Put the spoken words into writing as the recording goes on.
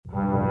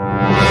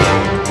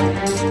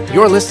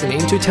You're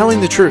listening to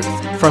Telling the Truth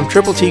from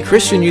Triple T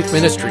Christian Youth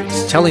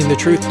Ministries, telling the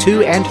truth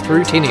to and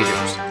through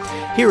teenagers.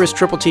 Here is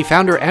Triple T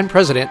founder and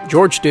president,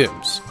 George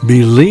Dooms.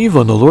 Believe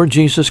on the Lord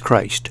Jesus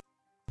Christ.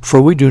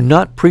 For we do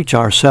not preach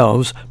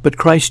ourselves, but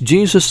Christ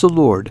Jesus the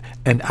Lord,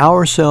 and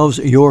ourselves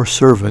your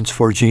servants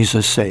for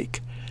Jesus' sake.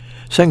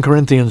 2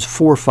 Corinthians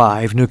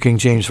 4:5, New King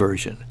James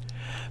Version.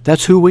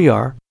 That's who we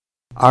are,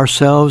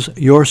 ourselves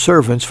your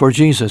servants for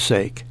Jesus'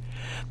 sake.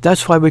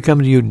 That's why we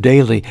come to you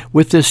daily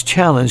with this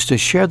challenge to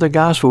share the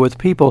gospel with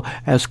people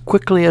as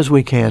quickly as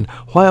we can,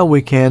 while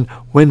we can,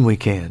 when we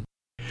can.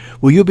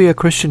 Will you be a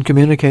Christian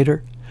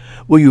communicator?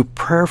 Will you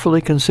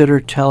prayerfully consider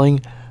telling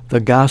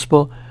the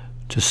gospel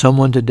to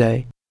someone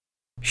today?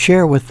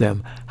 Share with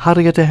them how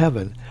to get to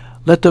heaven.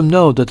 Let them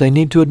know that they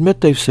need to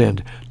admit they've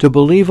sinned, to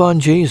believe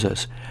on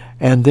Jesus,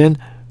 and then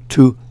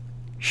to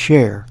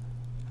share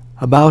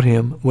about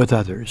him with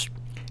others.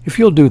 If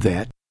you'll do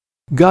that,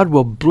 God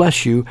will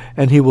bless you,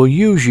 and he will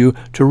use you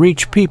to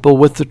reach people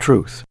with the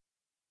truth.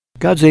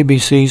 God's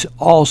ABCs,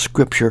 all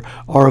Scripture,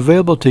 are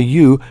available to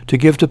you to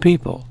give to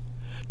people.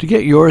 To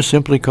get yours,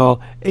 simply call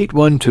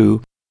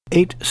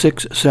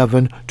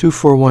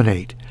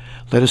 812-867-2418.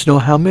 Let us know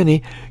how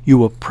many you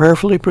will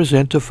prayerfully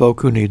present to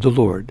folk who need the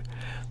Lord.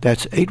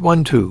 That's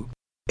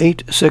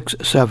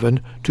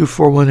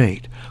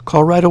 812-867-2418.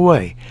 Call right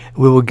away.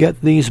 We will get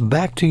these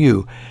back to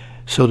you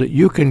so that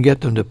you can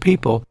get them to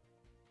people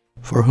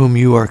for whom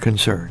you are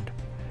concerned.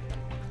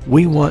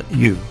 We want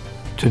you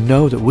to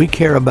know that we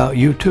care about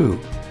you too.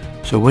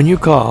 So when you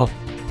call,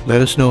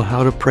 let us know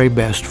how to pray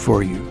best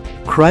for you.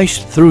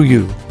 Christ through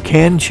you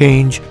can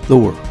change the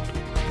world.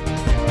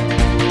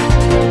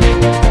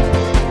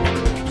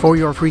 For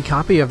your free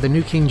copy of the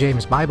New King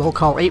James Bible,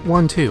 call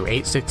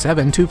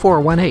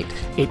 812-867-2418,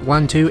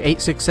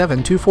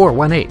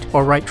 812-867-2418,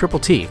 or write Triple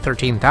T,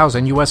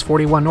 13,000 U.S.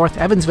 41 North,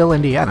 Evansville,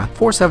 Indiana,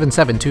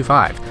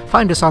 47725.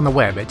 Find us on the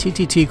web at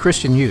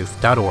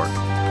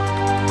tttchristianyouth.org.